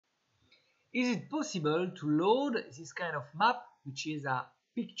Is it possible to load this kind of map, which is a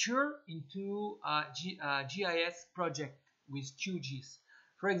picture, into a GIS project with QGIS?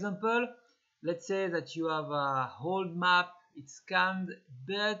 For example, let's say that you have a old map, it's scanned,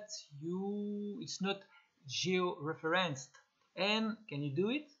 but it's not georeferenced. And can you do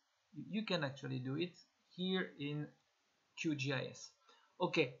it? You can actually do it here in QGIS.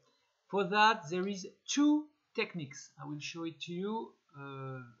 Okay, for that there is two techniques. I will show it to you.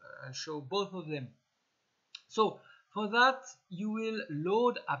 I'll show both of them. So for that you will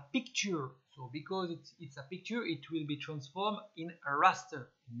load a picture. So because it's a picture, it will be transformed in a raster,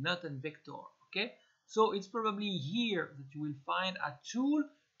 not a vector. Okay, so it's probably here that you will find a tool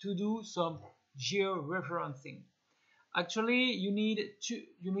to do some georeferencing. Actually, you need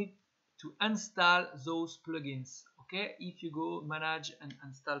to install those plugins. Okay, if you go manage and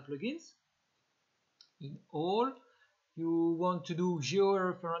install plugins in all, you want to do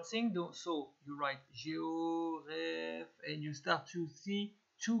georeferencing, so you write georef and you start to see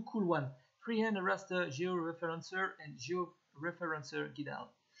two cool ones: Freehand, Raster, Georeferencer, and Georeferencer GitHub.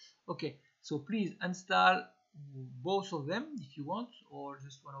 Okay, so please install both of them if you want, or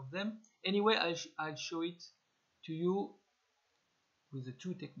just one of them. Anyway, I'll show it to you with the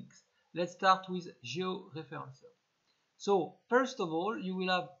two techniques. Let's start with Georeferencer. So first of all, you will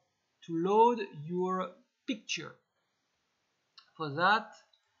have to load your picture. For that,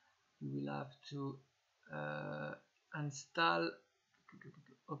 you will have to install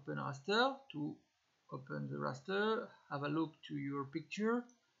open raster. To open the raster, have a look to your picture.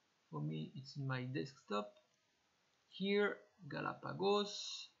 For me, it's in my desktop. Here,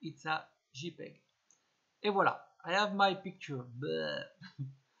 Galapagos, it's a JPEG. Et voilà, I have my picture.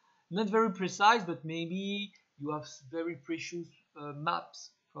 Not very precise, but maybe you have very precious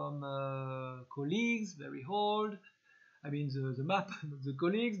maps from colleagues, very old. I mean the map, not the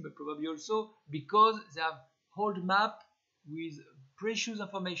colleagues, but probably also because they have old map with precious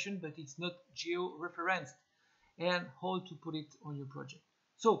information, but it's not geo-referenced, and how to put it on your project.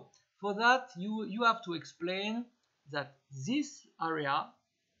 So for that, you have to explain that this area,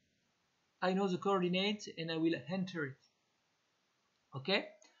 I know the coordinates and I will enter it. Okay,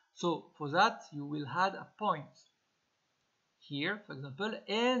 so for that you will add a point here, for example,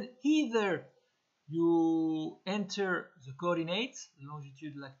 and either you enter the coordinates,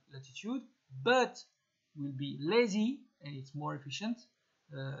 longitude, latitude, but will be lazy and it's more efficient,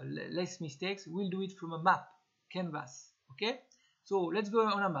 less mistakes. We'll do it from a map, canvas. Okay, so let's go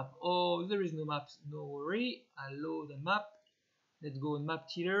on a map. Oh, there is no maps, no worry. I'll load a map. Let's go on map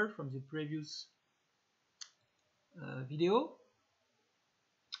tiller from the previous video.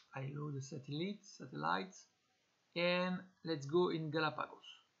 I load the satellites, and let's go in Galapagos.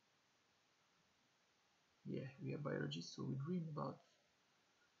 Yeah, we are biologists, so we dream about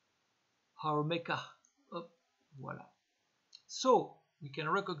our Mecca. Oh, voila. So we can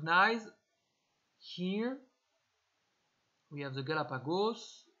recognize here we have the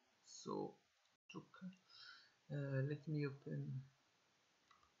Galapagos. So let me open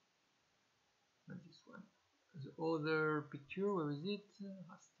not this one, the other picture. Where is it?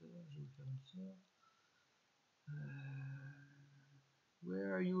 Raster, Georeferencer.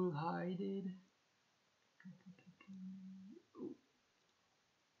 Where are you hiding? Oh.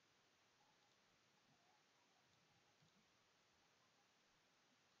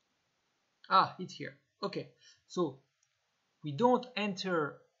 Ah, it's here. Okay, so we don't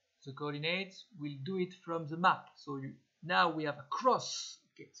enter the coordinates, we'll do it from the map. So now we have a cross.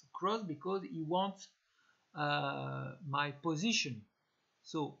 Okay, so cross because he wants my position.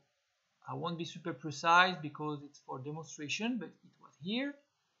 So I won't be super precise because it's for demonstration, but it was here.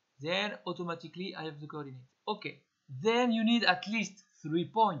 Then automatically I have the coordinates. Okay, then you need at least 3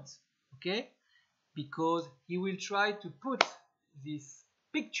 points. Okay, because he will try to put this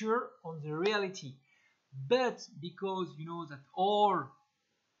picture on the reality. But because you know that all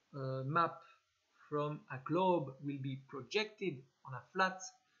map from a globe will be projected on a flat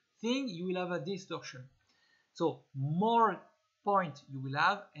thing, you will have a distortion. So more point you will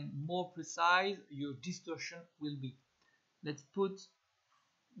have and more precise your distortion will be. Let's put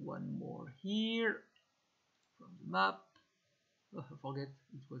one more here from the map. Oh, I forget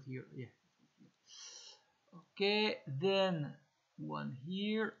it was here. Yeah, it was here. Okay, then one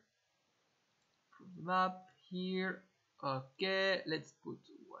here from the map here. Okay, let's put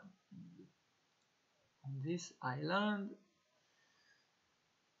one on this island,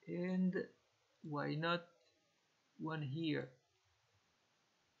 and why not one here?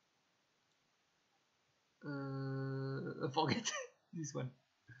 I forget this one.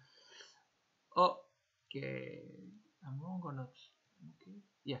 Okay, I'm wrong or not? Okay,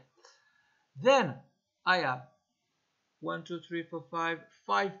 yeah. Then I have 1, 2, 3, 4,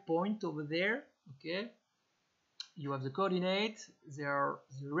 5 points over there. Okay, you have the coordinates, there are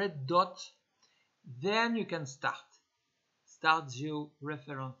the red dot. Then you can start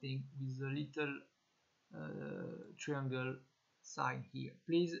georeferencing with the little triangle sign here.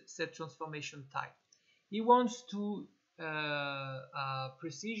 Please set transformation type. He wants to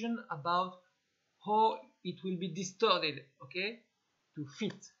precision about how it will be distorted, okay, to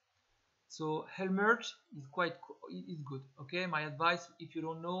fit. So Helmert is good, okay. My advice, if you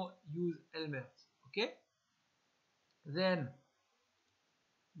don't know, use Helmert, okay. Then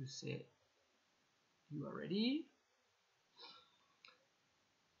you say you are ready.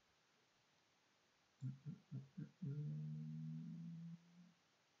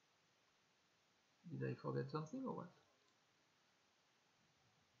 Did I forget something or what?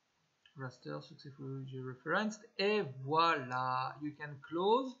 Raster successfully georeferenced, et voila, you can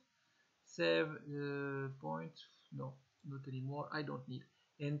close, save the point. No, not anymore, I don't need.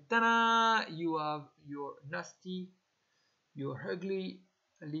 And ta-da, you have your nasty, your ugly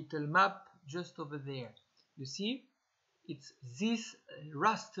little map just over there. You see, it's this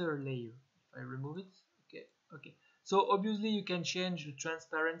raster layer. If I remove it, okay. So obviously you can change the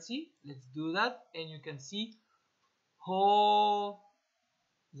transparency. Let's do that, and you can see how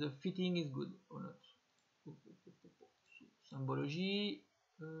the fitting is good or not. Symbology.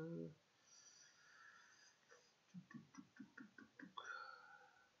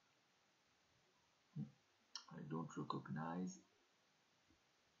 I don't recognize.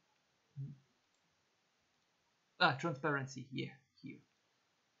 Transparency. Here.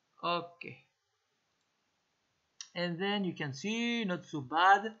 Okay. And then you can see, not so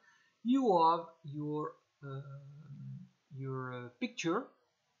bad. You have your picture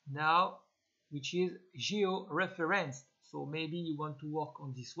now, which is georeferenced. So maybe you want to work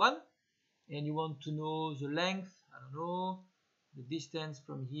on this one, and you want to know the length, I don't know, the distance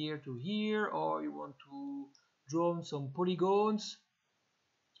from here to here, or you want to draw some polygons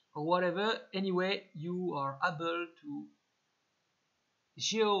or whatever. Anyway, you are able to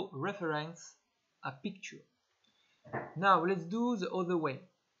georeference a picture. Now let's do the other way.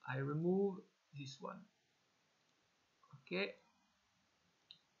 I remove this one. Okay,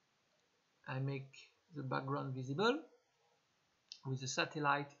 I make the background visible with the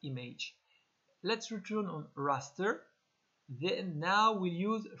satellite image. Let's return on raster. Then now we'll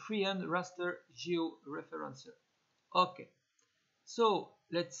use freehand raster georeferencer. Okay, so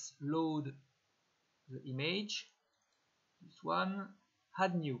let's load the image. This one,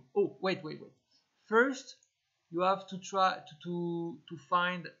 add new. Oh, wait. First, you have to try to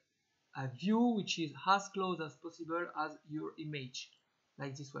find a view which is as close as possible as your image,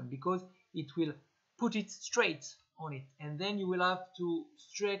 like this one, because it will put it straight on it, and then you will have to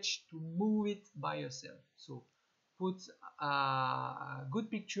stretch to move it by yourself. So put a good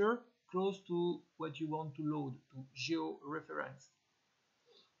picture close to what you want to load to georeference.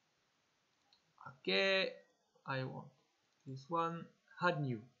 Okay, I want this one, add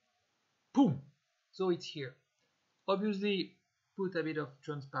new. Boom! So it's here. Obviously, put a bit of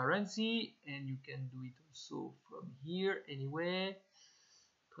transparency, and you can do it also from here anyway.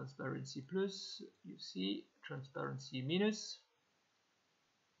 Transparency plus, you see, transparency minus,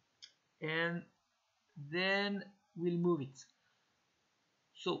 and then we'll move it.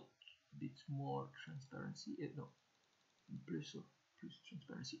 So a bit more transparency, no, plus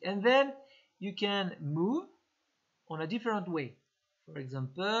transparency, and then you can move on a different way. For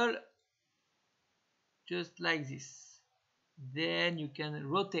example, just like this. Then you can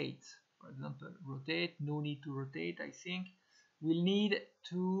rotate. For example, rotate, no need to rotate, I think. We'll need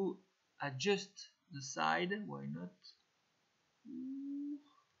to adjust the side, why not?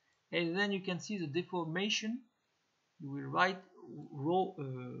 And then you can see the deformation. You will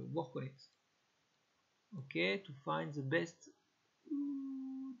work on it. Okay, to find the best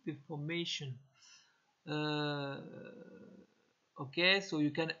deformation. Okay, so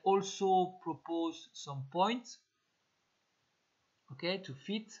you can also propose some points, okay, to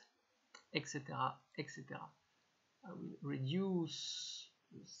fit, etc. I will reduce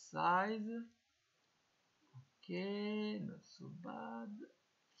the size. Okay, not so bad.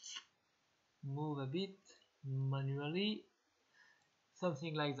 Move a bit manually,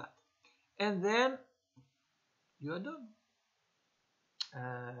 something like that, and then you are done.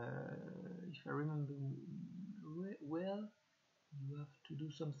 If I remember well, you have to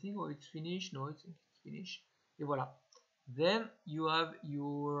do something, or it's finished. No, it's finished. Et voilà. Then you have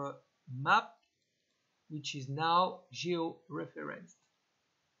your map, which is now georeferenced.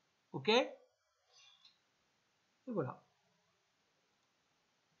 Okay? Et voilà.